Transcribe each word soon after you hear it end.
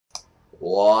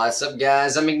What's up,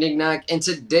 guys? I'm Ignignok, and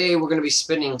today we're going to be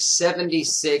spending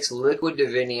 76 liquid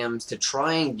diviniums to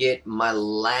try and get my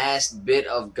last bit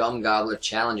of Gum Gobbler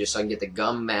challenges so I can get the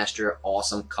Gum Master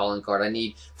Awesome calling card. I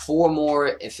need 4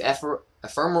 more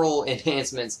ephemeral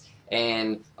enhancements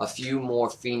and a few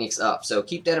more Phoenix up. So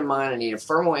keep that in mind. I need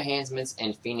ephemeral enhancements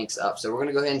and Phoenix up. So we're going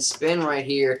to go ahead and spin right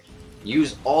here.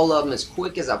 Use all of them as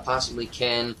quick as I possibly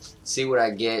can. See what I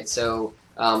get. So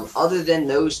other than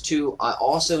those two, I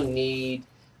also need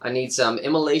some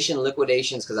immolation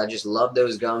liquidations because I just love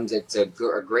those gums. It's a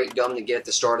great gum to get at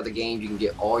the start of the game. You can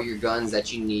get all your guns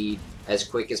that you need as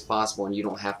quick as possible, and you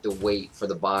don't have to wait for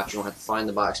the box. You don't have to find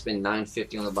the box, spend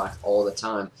 $9.50 on the box all the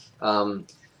time.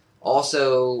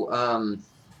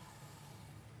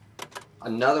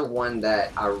 Another one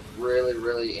that I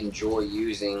really enjoy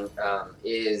using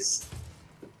is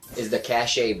the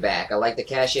cachet back. I like the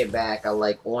cachet back. I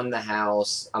like on the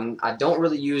house. I don't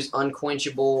really use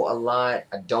unquenchable a lot.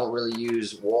 I don't really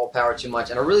use wall power too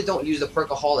much, and I really don't use the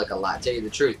perkaholic a lot, to tell you the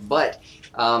truth. But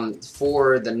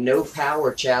for the no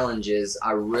power challenges,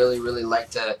 I really like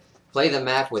to play the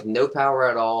map with no power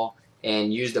at all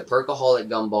and use the perkaholic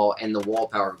gumball and the wall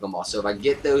power gumball. So if I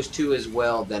get those two as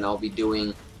well, then I'll be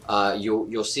doing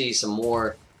you'll see some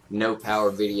more no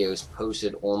power videos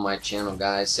posted on my channel,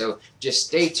 guys. So just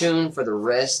stay tuned for the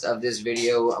rest of this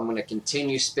video. I'm going to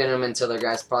continue spinning them until they're,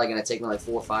 guys, probably going to take me like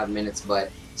 4 or 5 minutes,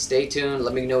 but stay tuned.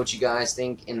 Let me know what you guys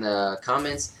think in the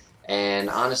comments. And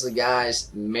honestly, guys,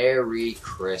 Merry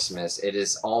Christmas. It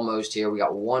is almost here. We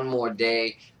got one more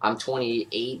day. I'm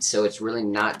 28, so it's really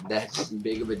not that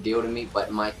big of a deal to me, but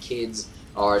my kids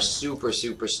are super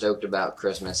stoked about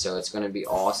Christmas, so it's going to be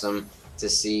awesome to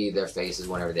see their faces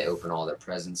whenever they open all their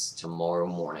presents tomorrow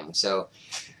morning. So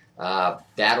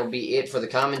that'll be it for the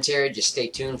commentary. Just stay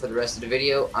tuned for the rest of the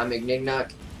video. I'm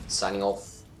Ignignok, signing off.